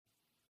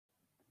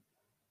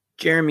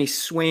Jeremy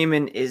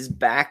Swayman is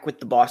back with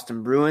the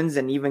Boston Bruins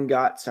and even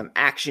got some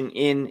action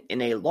in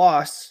a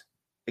loss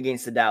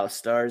against the Dallas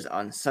Stars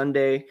on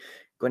Sunday.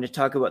 Going to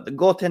talk about the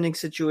goaltending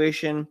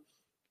situation,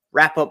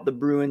 wrap up the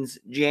Bruins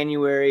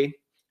January,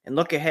 and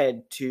look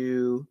ahead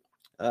to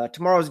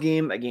tomorrow's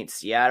game against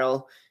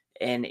Seattle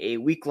and a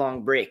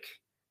week-long break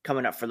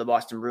coming up for the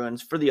Boston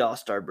Bruins for the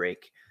All-Star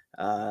break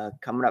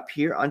coming up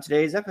here on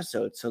today's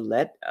episode. So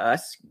let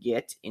us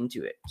get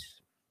into it.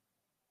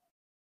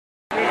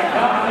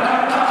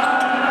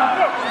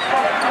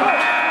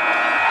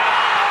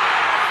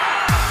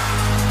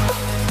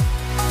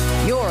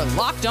 You're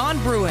Locked On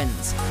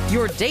Bruins,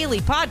 your daily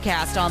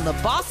podcast on the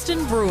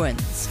Boston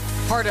Bruins.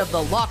 Part of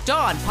the Locked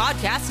On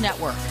Podcast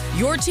Network,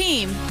 your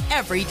team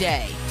every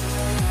day.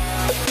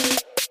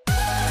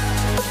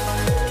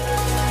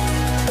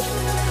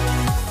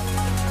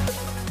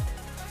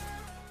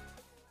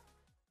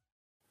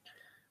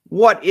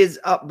 What is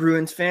up,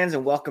 Bruins fans,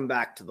 and welcome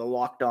back to the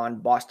Locked On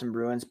Boston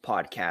Bruins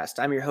podcast.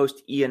 I'm your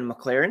host, Ian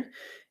McLaren,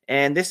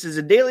 and this is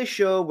a daily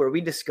show where we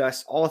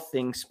discuss all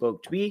things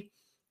Spoke to Be,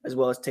 as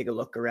well as take a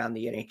look around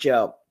the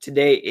NHL.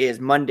 Today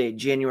is Monday,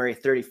 January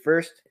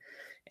 31st,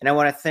 and I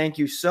want to thank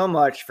you so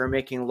much for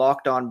making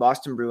Locked On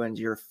Boston Bruins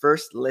your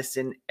first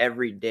listen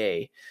every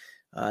day.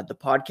 The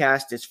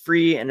podcast is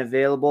free and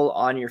available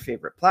on your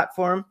favorite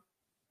platform,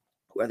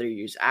 whether you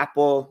use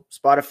Apple,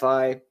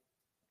 Spotify,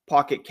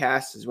 Pocket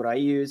Casts is what I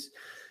use.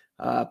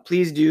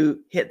 Please do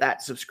hit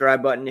that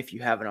subscribe button if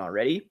you haven't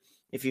already.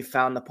 If you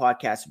found the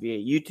podcast via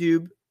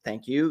YouTube,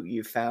 thank you.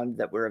 You found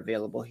that we're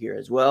available here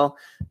as well.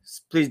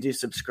 Please do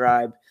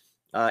subscribe.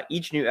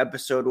 Each new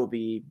episode will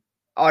be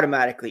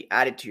automatically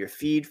added to your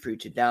feed for you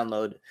to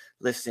download,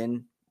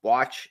 listen,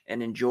 watch,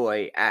 and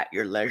enjoy at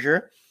your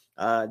leisure.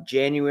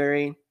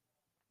 January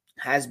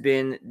has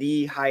been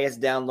the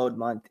highest download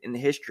month in the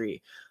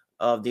history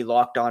of the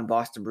Locked On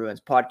Boston Bruins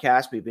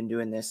podcast. We've been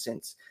doing this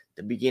since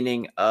the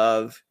beginning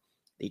of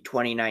the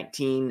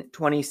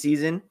 2019-20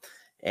 season,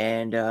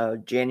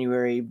 and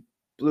January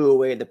blew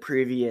away the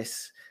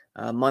previous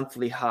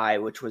monthly high,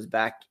 which was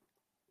back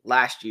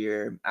last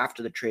year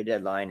after the trade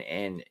deadline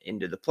and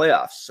into the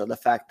playoffs. So the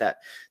fact that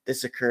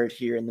this occurred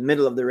here in the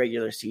middle of the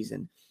regular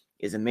season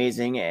is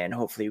amazing, and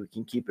hopefully we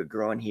can keep it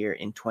growing here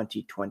in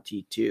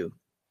 2022.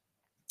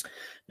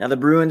 Now, the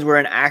Bruins were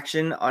in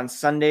action on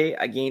Sunday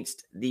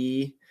against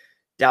the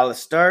Dallas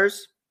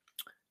Stars.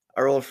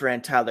 Our old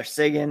friend Tyler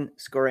Seguin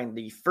scoring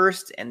the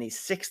first and the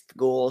sixth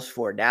goals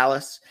for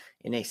Dallas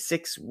in a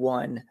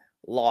 6-1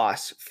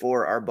 loss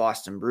for our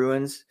Boston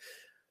Bruins.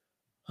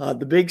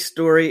 The big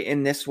story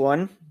in this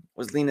one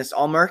was Linus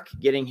Ullmark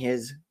getting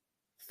his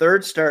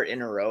third start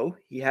in a row.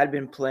 He had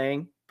been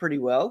playing pretty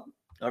well,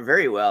 or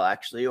very well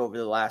actually, over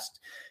the last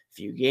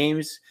few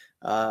games.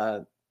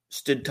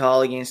 Stood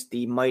tall against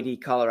the mighty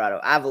Colorado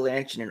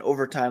Avalanche in an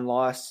overtime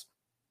loss.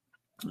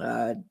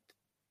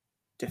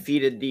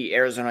 Defeated the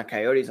Arizona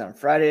Coyotes on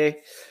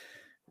Friday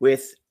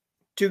with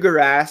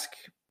Tuukka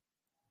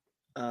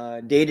Rask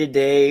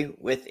day-to-day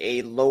with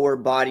a lower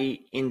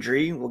body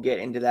injury. We'll get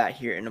into that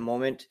here in a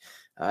moment.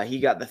 He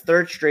got the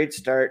third straight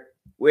start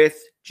with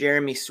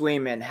Jeremy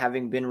Swayman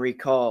having been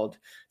recalled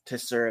to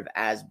serve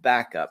as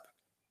backup.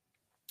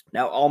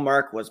 Now,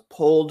 Ullmark was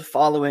pulled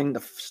following the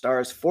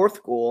Stars'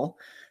 fourth goal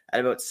at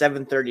about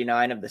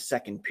 7:39 of the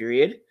second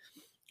period.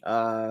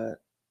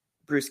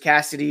 Bruce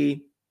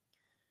Cassidy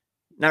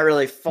not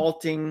really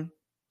faulting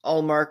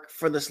Ullmark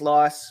for this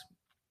loss,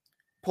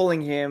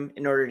 pulling him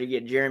in order to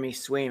get Jeremy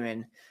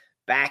Swayman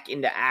back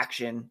into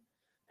action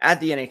at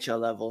the NHL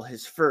level,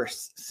 his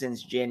first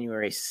since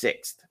January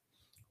 6th.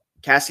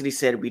 Cassidy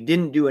said, "We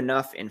didn't do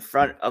enough in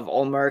front of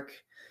Ullmark.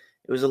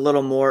 It was a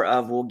little more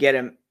of, we'll get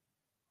him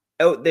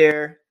out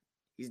there.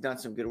 He's done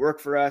some good work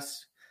for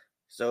us.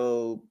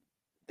 So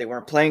they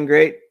weren't playing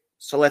great.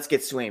 So let's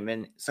get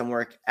Swayman some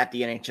work at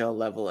the NHL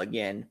level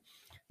again."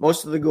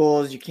 Most of the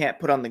goals you can't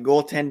put on the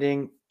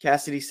goaltending,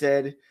 Cassidy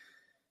said.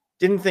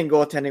 Didn't think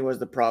goaltending was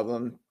the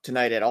problem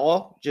tonight at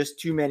all. Just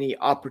too many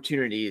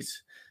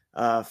opportunities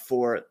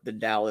for the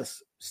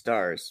Dallas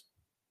Stars.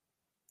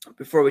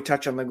 Before we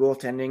touch on the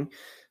goaltending,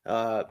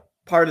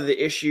 part of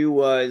the issue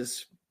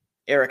was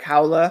Erik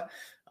Haula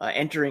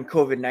entering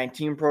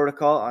COVID-19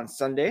 protocol on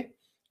Sunday.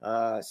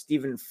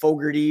 Stephen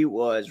Fogarty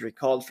was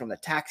recalled from the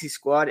taxi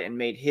squad and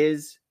made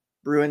his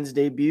Bruins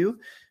debut.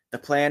 The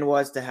plan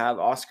was to have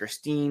Oscar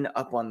Steen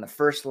up on the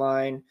first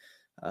line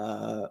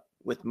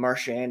with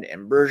Marchand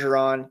and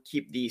Bergeron,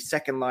 keep the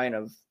second line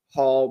of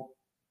Haula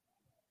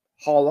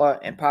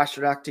and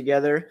Pastrnak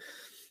together.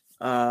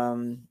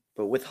 But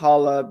with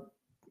Haula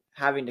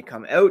having to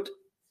come out,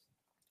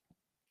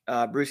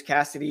 Bruce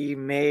Cassidy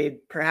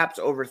perhaps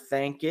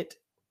overthunked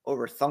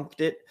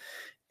it,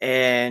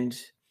 and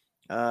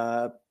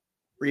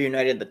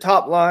reunited the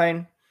top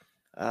line.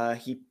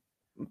 He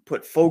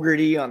put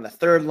Fogarty on the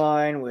third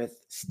line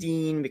with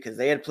Steen because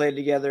they had played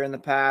together in the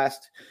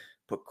past.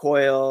 Put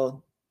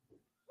Coyle,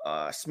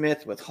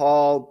 Smith with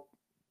Hall.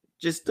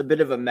 Just a bit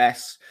of a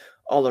mess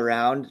all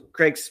around.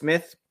 Craig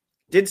Smith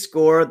did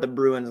score the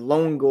Bruins'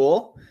 lone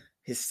goal,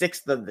 his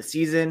sixth of the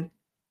season,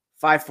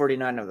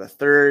 5:49 of the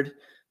third.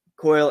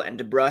 Coyle and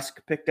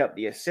DeBrusk picked up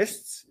the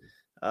assists.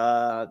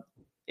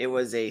 It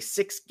was a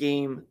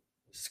 6-game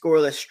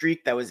scoreless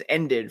streak that was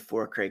ended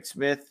for Craig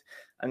Smith.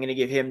 I'm going to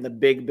give him the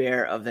big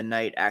bear of the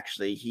night,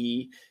 actually.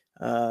 He,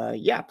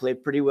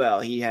 played pretty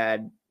well. He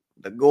had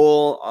the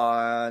goal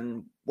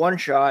on one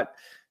shot,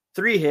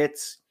 3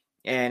 hits,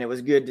 and it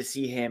was good to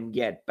see him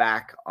get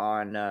back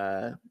on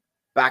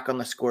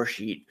the score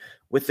sheet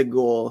with the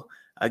goal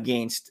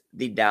against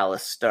the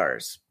Dallas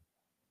Stars.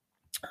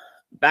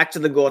 Back to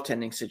the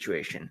goaltending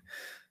situation.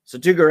 So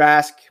Tuukka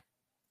Rask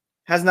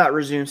has not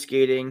resumed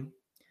skating.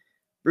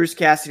 Bruce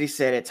Cassidy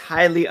said it's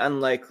highly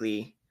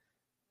unlikely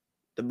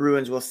the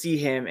Bruins will see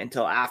him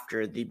until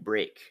after the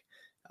break.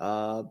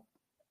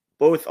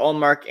 Both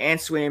Ullmark and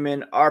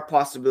Swayman are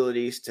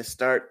possibilities to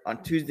start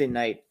on Tuesday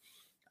night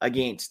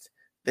against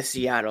the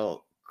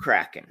Seattle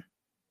Kraken.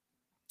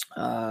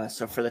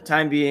 So for the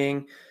time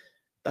being,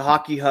 the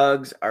hockey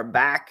hugs are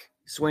back.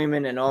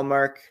 Swayman and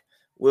Ullmark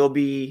will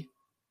be,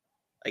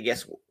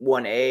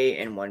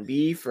 1A and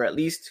 1B for at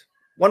least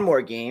one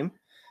more game.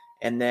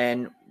 And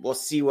then we'll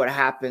see what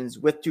happens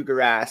with Tuukka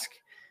Rask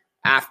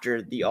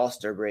after the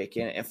All-Star break.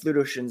 And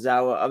Fluto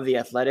Shinzawa of The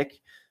Athletic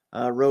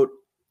wrote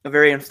a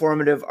very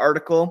informative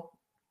article,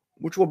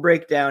 which we'll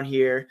break down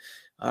here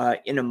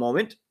in a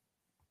moment.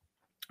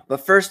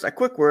 But first, a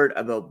quick word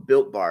about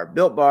Built Bar.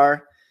 Built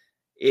Bar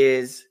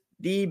is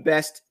the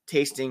best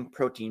tasting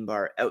protein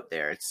bar out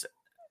there. It's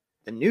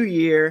the new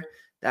year.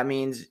 That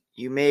means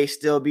you may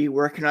still be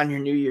working on your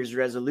New Year's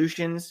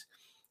resolutions.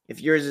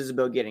 If yours is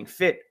about getting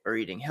fit or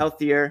eating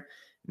healthier,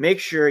 make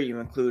sure you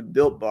include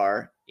Built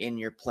Bar in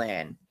your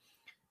plan.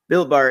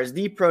 Built Bar is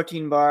the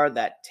protein bar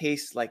that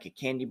tastes like a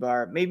candy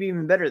bar, maybe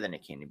even better than a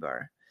candy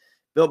bar.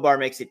 Built Bar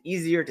makes it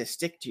easier to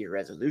stick to your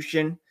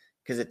resolution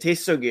because it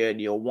tastes so good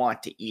you'll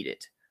want to eat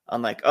it.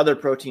 Unlike other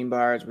protein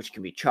bars, which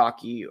can be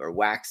chalky or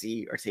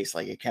waxy or taste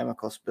like a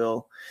chemical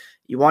spill,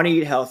 you want to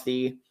eat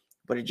healthy,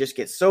 but it just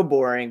gets so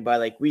boring by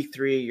like week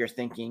 3, you're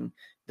thinking,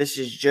 this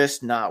is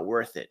just not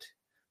worth it.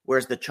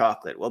 Where's the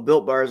chocolate? Well,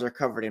 Built Bars are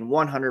covered in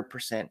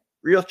 100%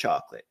 real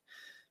chocolate.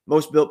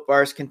 Most Built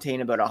Bars contain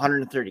about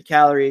 130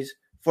 calories,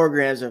 4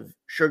 grams of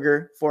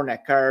sugar, 4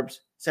 net carbs,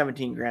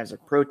 17 grams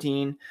of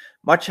protein,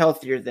 much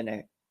healthier than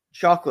a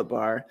chocolate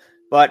bar,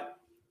 but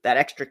that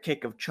extra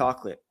kick of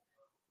chocolate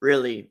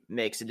really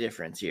makes a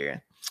difference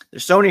here.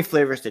 There's so many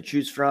flavors to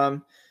choose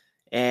from,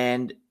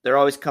 and they're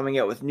always coming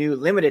out with new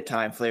limited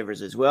time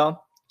flavors as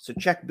well. So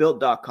check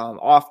Built.com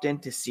often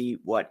to see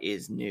what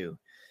is new.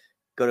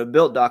 Go to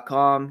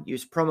Built.com,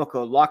 use promo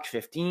code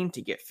LOCKED15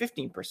 to get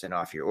 15%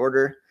 off your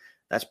order.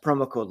 That's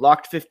promo code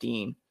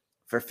LOCKED15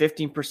 for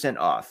 15%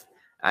 off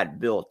at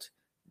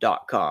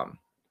Built.com.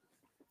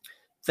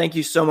 Thank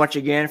you so much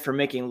again for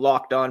making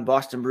Locked On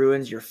Boston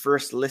Bruins your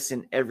first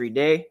listen every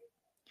day.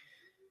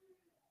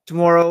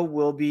 Tomorrow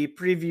we'll be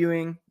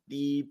previewing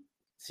the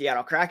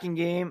Seattle Kraken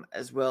game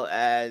as well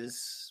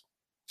as,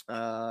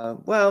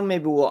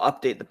 maybe we'll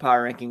update the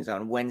power rankings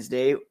on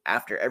Wednesday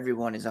after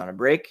everyone is on a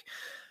break.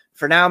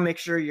 For now, make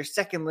sure your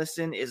second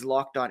listen is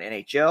Locked On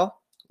NHL.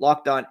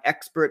 Locked On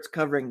experts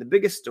covering the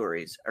biggest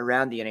stories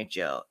around the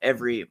NHL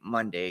every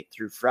Monday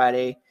through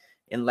Friday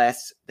in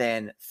less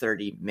than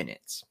 30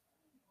 minutes.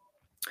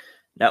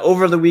 Now,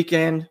 over the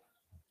weekend,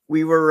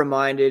 we were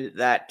reminded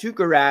that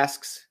Tuukka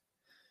Rask's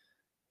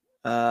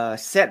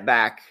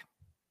setback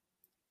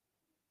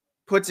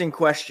puts in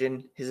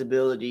question his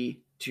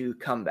ability to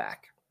come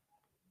back.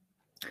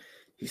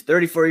 He's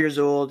 34 years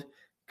old,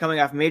 coming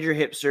off major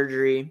hip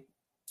surgery.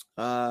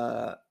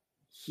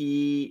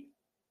 He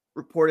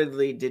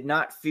reportedly did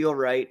not feel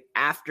right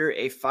after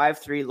a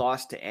 5-3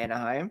 loss to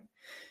Anaheim,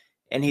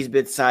 and he's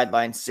been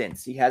sidelined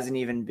since. He hasn't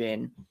even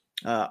been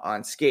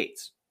on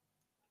skates.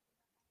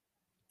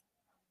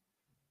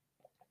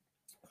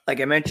 Like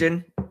I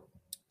mentioned,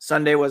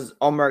 Sunday was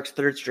Ullmark's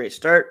 3rd straight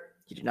start.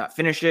 He did not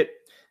finish it.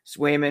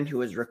 Swayman, who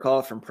was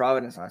recalled from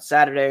Providence on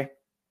Saturday,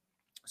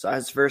 saw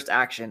his first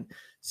action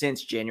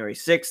since January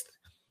 6th.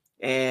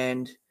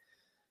 And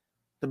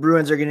the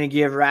Bruins are going to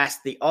give Rask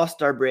the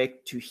All-Star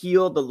break to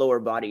heal the lower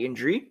body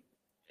injury.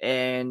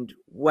 And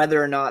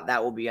whether or not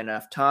that will be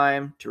enough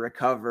time to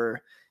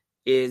recover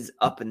is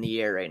up in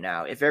the air right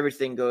now. If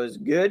everything goes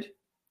good,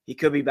 he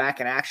could be back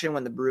in action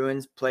when the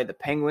Bruins play the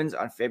Penguins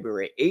on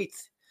February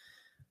 8th.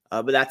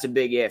 But that's a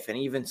big if. And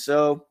even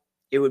so,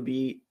 it would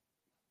be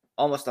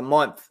almost a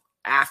month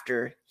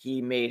after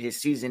he made his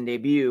season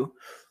debut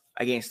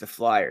against the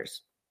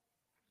Flyers.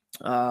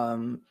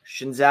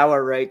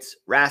 Shinzawa writes,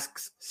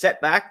 Rask's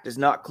setback does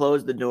not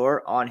close the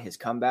door on his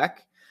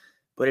comeback,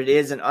 but it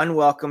is an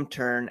unwelcome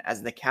turn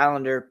as the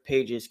calendar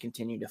pages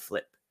continue to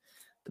flip.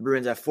 The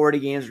Bruins have 40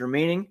 games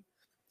remaining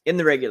in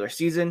the regular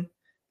season.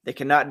 They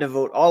cannot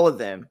devote all of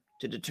them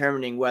to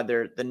determining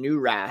whether the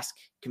new Rask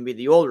can be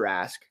the old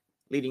Rask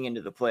leading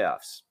into the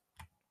playoffs.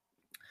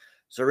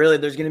 So really,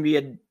 there's going to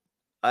be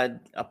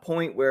a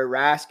point where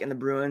Rask and the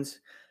Bruins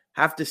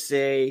have to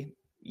say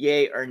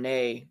yay or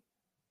nay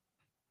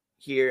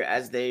here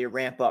as they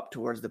ramp up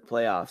towards the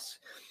playoffs.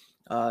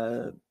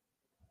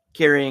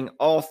 carrying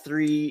all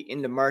three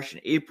into March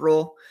and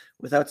April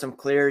without some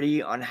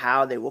clarity on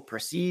how they will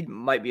proceed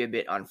might be a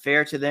bit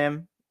unfair to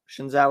them,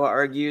 Shinzawa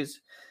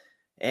argues.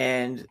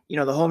 And,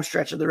 the home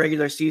stretch of the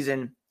regular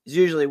season is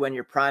usually when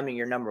you're priming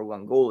your number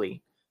one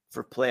goalie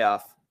for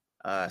playoff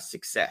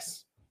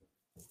success.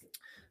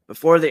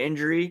 Before the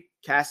injury,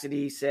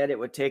 Cassidy said it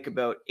would take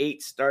about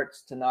 8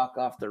 starts to knock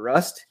off the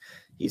rust.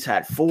 He's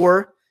had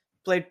 4,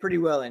 played pretty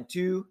well in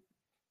 2,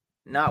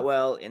 not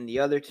well in the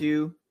other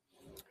 2.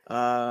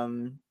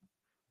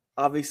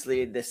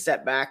 Obviously, the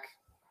setback,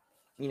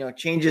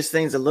 changes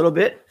things a little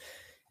bit.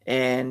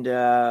 And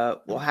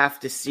we'll have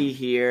to see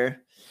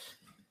here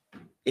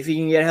if he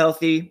can get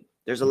healthy.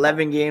 There's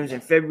 11 games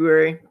in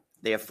February.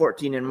 They have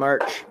 14 in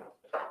March.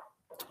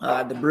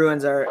 The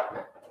Bruins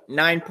are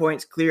 9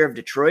 points clear of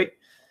Detroit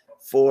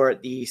for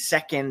the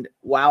second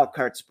wild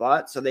card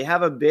spot. So they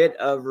have a bit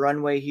of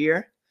runway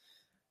here.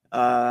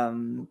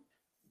 They're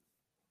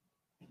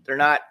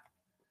not,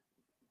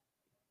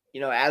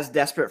 as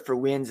desperate for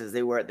wins as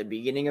they were at the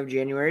beginning of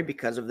January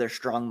because of their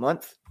strong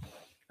month.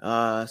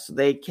 So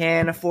they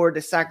can afford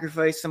to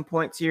sacrifice some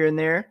points here and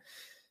there.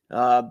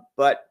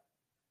 But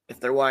if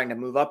they're wanting to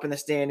move up in the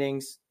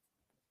standings,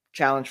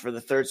 challenge for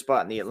the third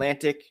spot in the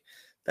Atlantic,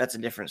 that's a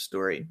different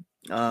story.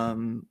 A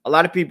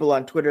lot of people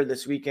on Twitter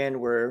this weekend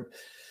were,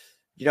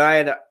 I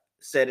had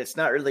said it's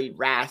not really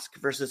Rask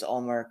versus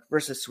Ullmark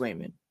versus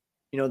Swayman.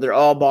 They're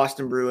all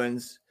Boston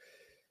Bruins.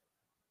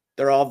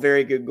 They're all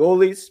very good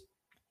goalies.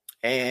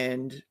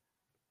 And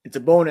it's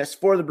a bonus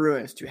for the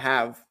Bruins to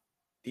have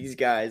these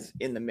guys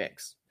in the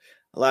mix.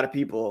 A lot of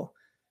people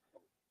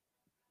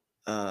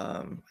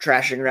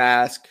trashing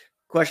Rask,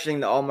 questioning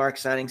the Ullmark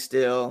signing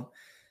still,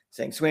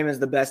 saying Swayman's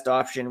the best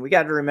option. We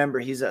got to remember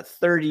he's a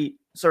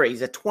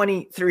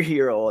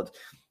 23-year-old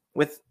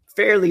with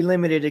fairly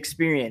limited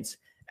experience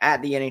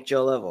at the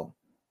NHL level.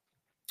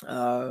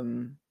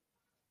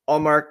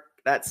 Ullmark,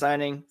 that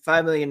signing,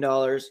 $5 million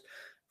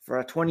for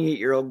a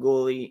 28-year-old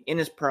goalie in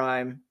his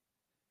prime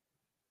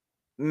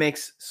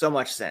makes so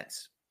much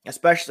sense,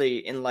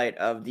 especially in light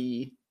of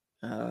the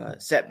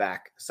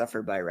setback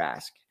suffered by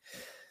Rask.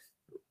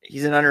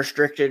 He's an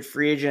unrestricted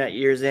free agent at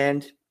year's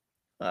end.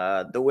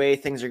 The way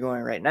things are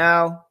going right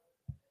now,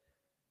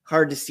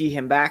 hard to see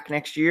him back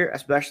next year,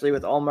 especially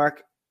with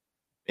Ullmark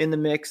in the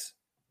mix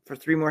for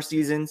 3 more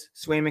seasons.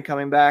 Swayman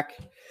coming back.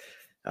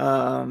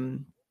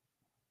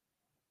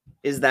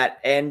 Is that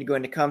end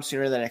going to come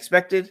sooner than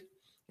expected?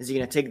 Is he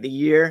going to take the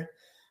year,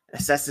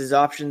 assess his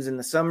options in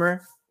the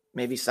summer,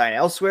 maybe sign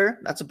elsewhere?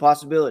 That's a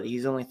possibility.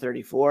 He's only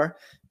 34,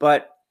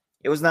 but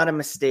it was not a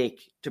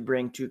mistake to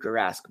bring Tuukka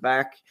Rask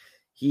back.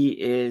 He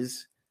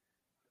is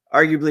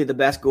arguably the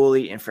best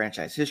goalie in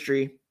franchise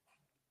history,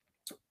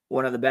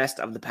 one of the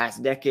best of the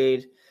past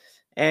decade.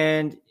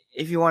 And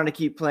if you want to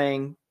keep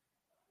playing,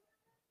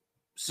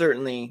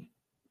 certainly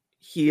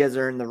he has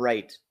earned the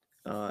right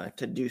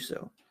to do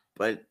so.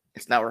 But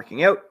it's not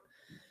working out.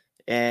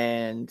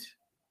 And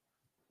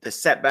the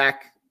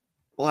setback,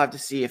 we'll have to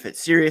see if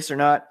it's serious or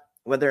not,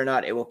 whether or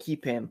not it will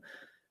keep him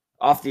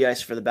off the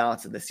ice for the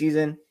balance of the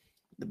season.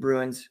 The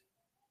Bruins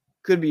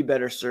could be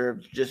better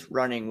served just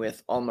running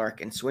with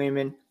Ullmark and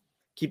Swayman,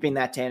 keeping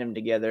that tandem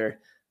together,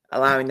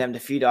 allowing them to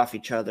feed off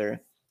each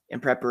other in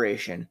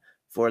preparation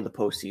for the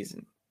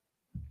postseason.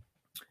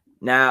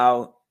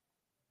 Now,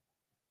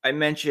 I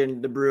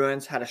mentioned the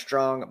Bruins had a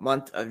strong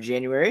month of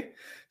January.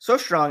 So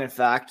strong, in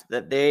fact,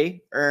 that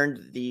they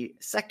earned the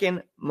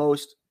second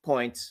most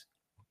points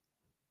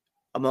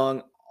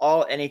among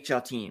all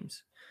NHL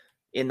teams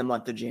in the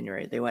month of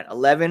January. They went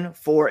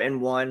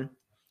 11-4-1,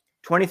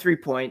 23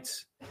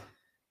 points,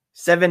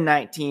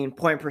 719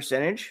 point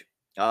percentage.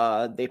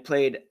 They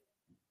played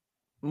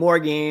more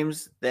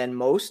games than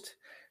most,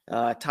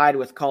 tied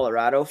with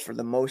Colorado for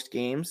the most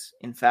games.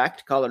 In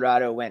fact,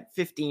 Colorado went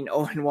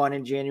 15-0-1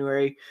 in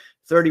January,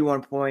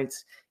 31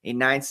 points, a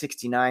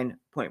 969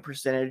 point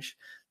percentage.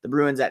 The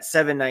Bruins at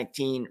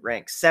 719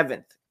 ranked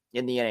 7th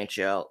in the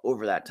NHL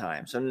over that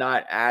time. So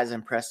not as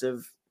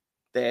impressive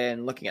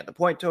than looking at the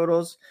point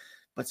totals,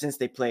 but since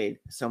they played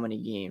so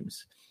many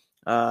games.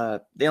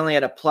 They only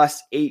had a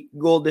 +8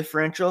 goal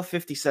differential,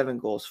 57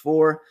 goals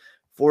for,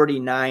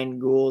 49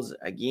 goals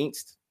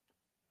against.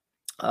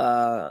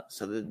 So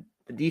the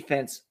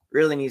defense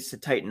really needs to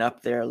tighten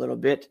up there a little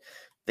bit.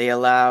 They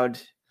allowed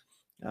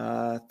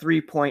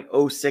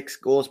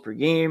 3.06 goals per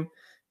game,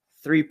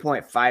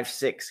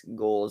 3.56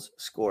 goals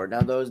scored.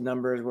 Now, those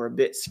numbers were a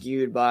bit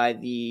skewed by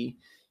the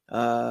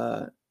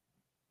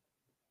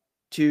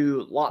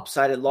 2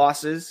 lopsided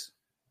losses,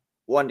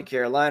 one to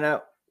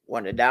Carolina,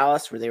 one to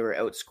Dallas, where they were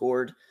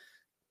outscored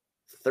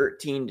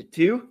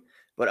 13-2.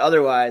 But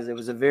otherwise, it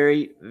was a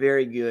very,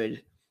 very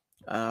good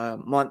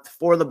month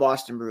for the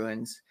Boston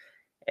Bruins,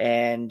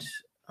 and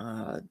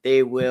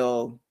they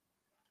will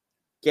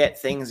get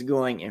things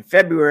going in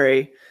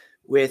February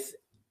with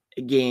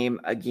a game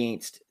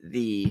against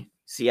the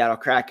Seattle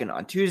Kraken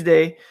on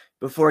Tuesday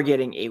before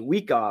getting a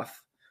week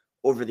off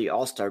over the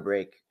All-Star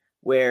break,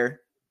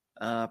 where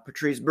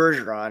Patrice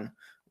Bergeron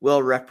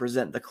will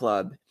represent the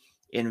club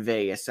in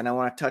Vegas. And I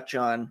want to touch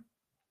on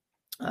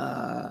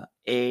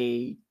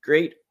a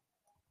great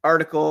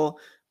article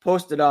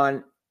posted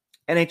on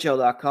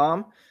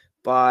NHL.com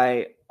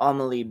by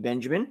Amelie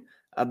Benjamin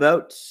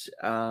about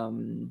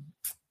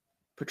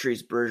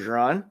Patrice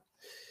Bergeron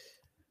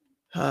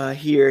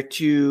here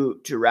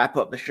to wrap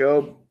up the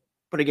show.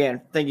 But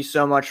again, thank you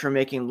so much for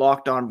making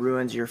Locked On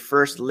Bruins your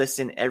first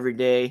listen every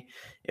day.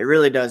 It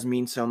really does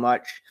mean so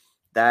much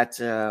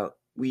that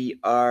we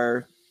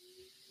are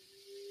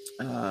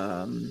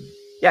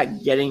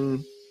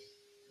getting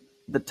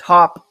the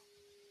top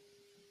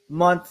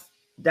month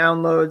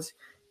downloads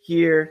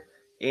here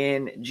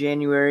in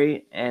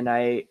January, and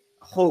I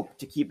hope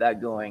to keep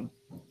that going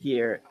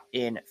here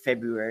in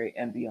February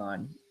and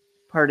beyond.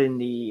 Pardon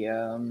the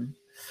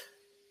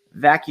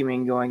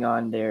vacuuming going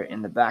on there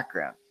in the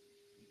background.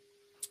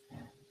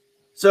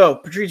 So,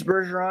 Patrice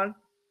Bergeron,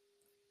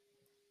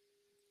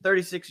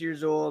 36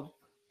 years old,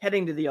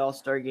 heading to the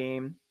All-Star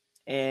game,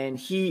 and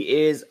he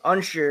is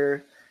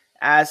unsure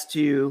as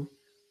to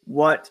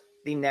what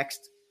the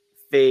next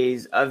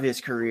phase of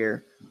his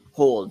career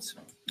holds.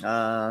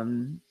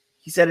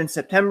 He said in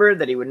September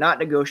that he would not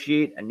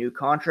negotiate a new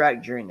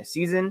contract during the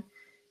season.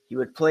 He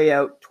would play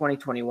out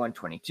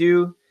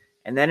 2021-22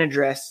 and then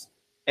address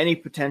any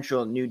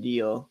potential new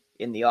deal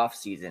in the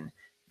offseason.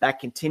 That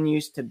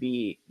continues to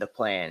be the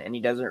plan, and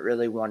he doesn't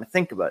really want to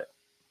think about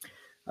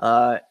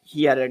it.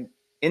 He had an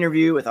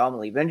interview with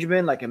Amelie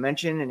Benjamin, like I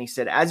mentioned, and he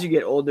said, as you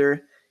get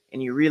older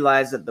and you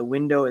realize that the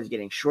window is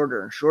getting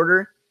shorter and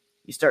shorter,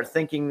 you start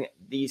thinking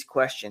these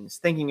questions,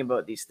 thinking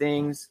about these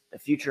things, the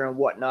future and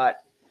whatnot.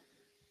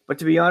 But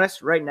to be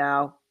honest, right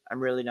now, I'm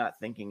really not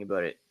thinking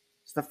about it.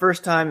 It's the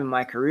first time in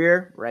my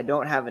career where I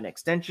don't have an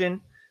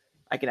extension.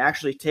 I can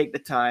actually take the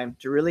time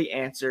to really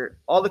answer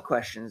all the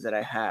questions that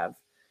I have,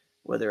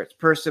 whether it's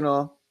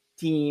personal,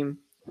 team,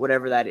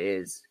 whatever that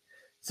is.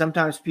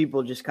 Sometimes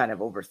people just kind of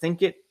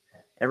overthink it.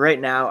 And right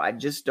now, I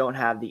just don't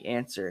have the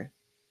answer.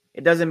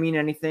 It doesn't mean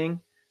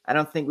anything. I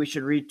don't think we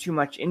should read too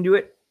much into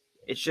it.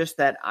 It's just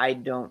that I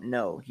don't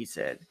know, he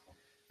said.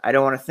 I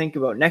don't want to think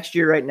about next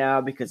year right now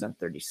because I'm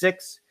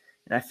 36,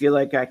 and I feel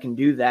like I can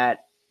do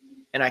that,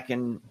 and I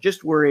can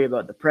just worry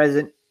about the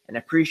present and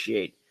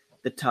appreciate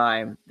the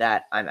time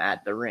that I'm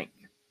at the rink.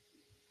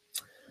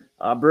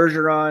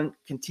 Bergeron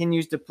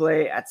continues to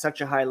play at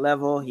such a high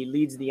level. He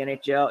leads the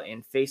NHL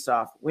in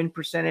face-off win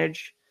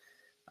percentage,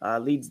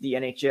 leads the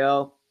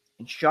NHL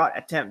in shot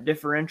attempt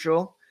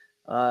differential,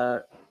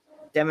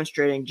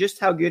 demonstrating just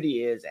how good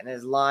he is, and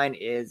his line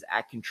is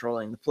at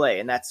controlling the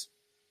play. And that's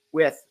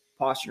with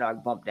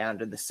Pastrnak bumped down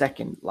to the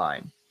second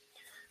line.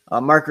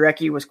 Mark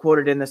Recchi was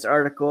quoted in this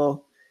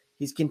article.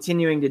 He's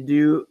continuing to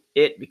do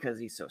it because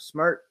he's so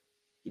smart.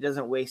 He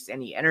doesn't waste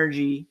any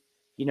energy.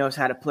 He knows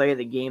how to play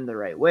the game the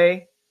right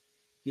way.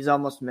 He's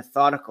almost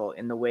methodical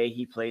in the way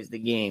he plays the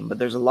game, but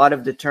there's a lot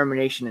of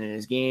determination in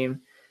his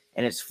game,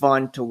 and it's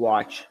fun to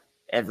watch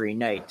every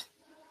night.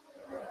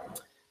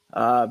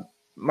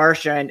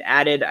 Marchand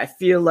added, I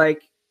feel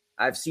like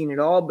I've seen it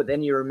all, but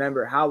then you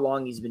remember how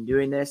long he's been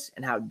doing this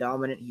and how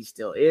dominant he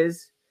still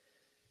is.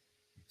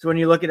 So when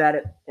you look at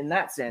it in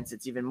that sense,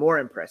 it's even more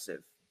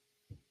impressive.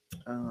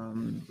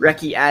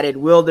 Recchi added,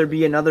 will there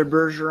be another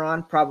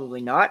Bergeron?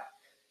 Probably not.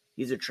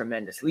 He's a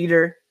tremendous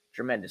leader,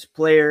 tremendous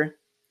player.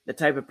 The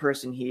type of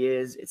person he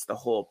is, it's the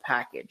whole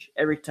package.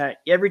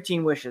 Every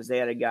team wishes they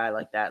had a guy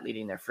like that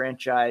leading their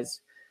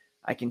franchise.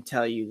 I can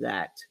tell you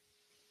that.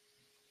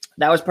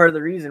 That was part of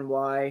the reason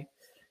why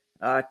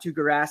Tuukka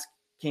Rask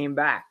came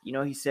back. You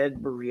know, he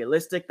said we're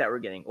realistic, that we're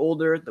getting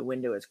older, the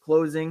window is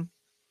closing.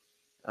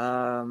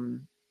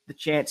 The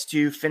chance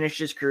to finish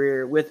his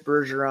career with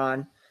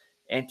Bergeron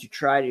and to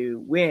try to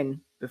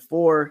win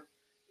before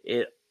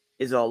it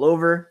is all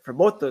over for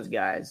both those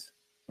guys.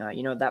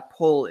 That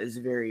pull is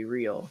very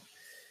real.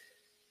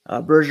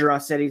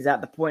 Bergeron said he's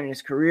at the point in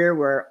his career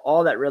where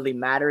all that really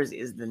matters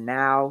is the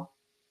now.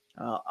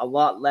 A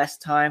lot less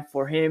time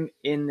for him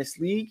in this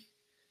league.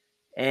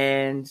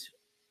 And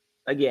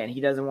again,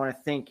 he doesn't want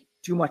to think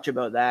too much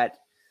about that.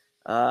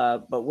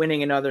 But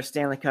winning another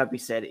Stanley Cup, he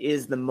said,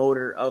 is the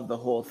motor of the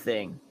whole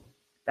thing.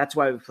 That's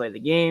why we play the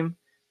game.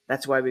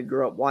 That's why we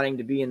grew up wanting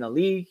to be in the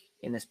league,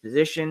 in this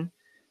position,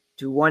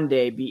 to one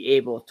day be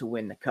able to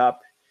win the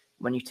cup.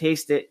 When you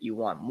taste it, you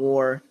want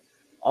more,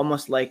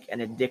 almost like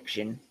an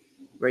addiction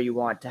where you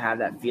want to have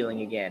that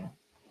feeling again.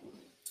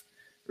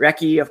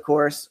 Recchi, of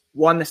course,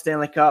 won the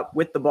Stanley Cup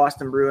with the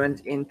Boston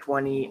Bruins in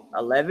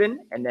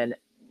 2011 and then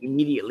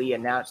immediately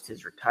announced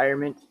his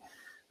retirement.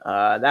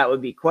 That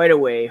would be quite a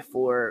way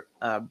for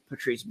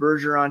Patrice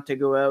Bergeron to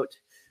go out.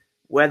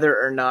 Whether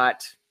or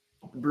not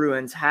the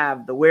Bruins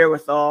have the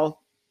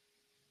wherewithal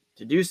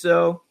to do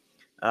so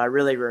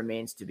really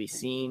remains to be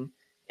seen.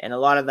 And a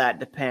lot of that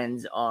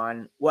depends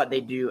on what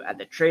they do at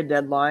the trade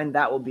deadline.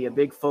 That will be a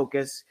big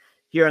focus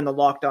here on the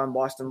Locked On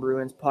Boston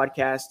Bruins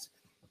podcast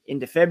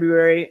into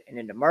February and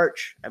into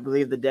March. I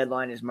believe the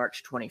deadline is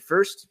March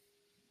 21st.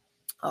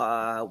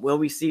 Will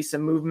we see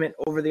some movement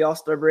over the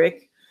All-Star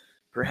break?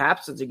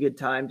 Perhaps it's a good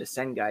time to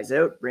send guys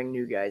out, bring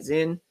new guys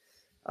in.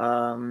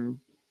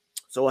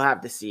 So we'll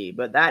have to see.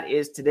 But that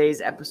is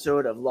today's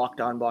episode of Locked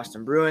On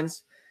Boston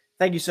Bruins.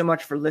 Thank you so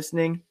much for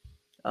listening.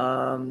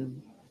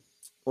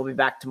 We'll be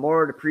back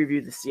tomorrow to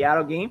preview the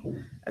Seattle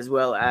game, as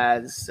well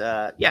as,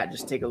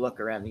 just take a look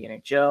around the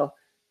NHL.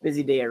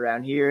 Busy day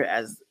around here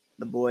as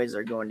the boys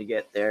are going to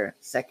get their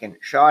second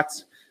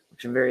shots,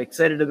 which I'm very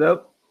excited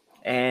about.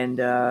 And,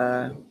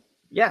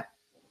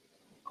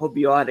 hope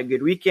you all had a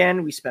good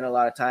weekend. We spent a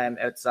lot of time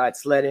outside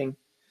sledding,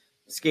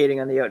 skating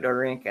on the outdoor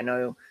rink. I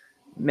know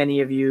many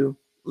of you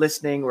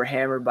listening were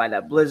hammered by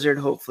that blizzard.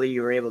 Hopefully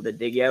you were able to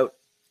dig out,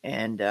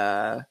 and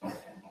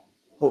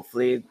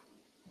hopefully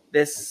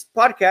this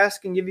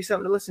podcast can give you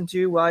something to listen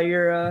to while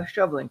you're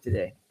shoveling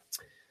today.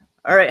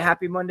 All right.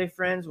 Happy Monday,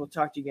 friends. We'll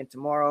talk to you again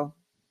tomorrow.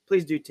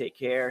 Please do take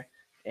care.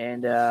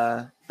 And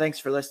thanks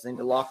for listening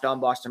to Locked On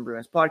Boston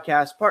Bruins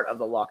podcast, part of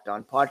the Locked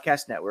On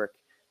Podcast Network,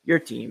 your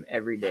team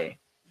every day.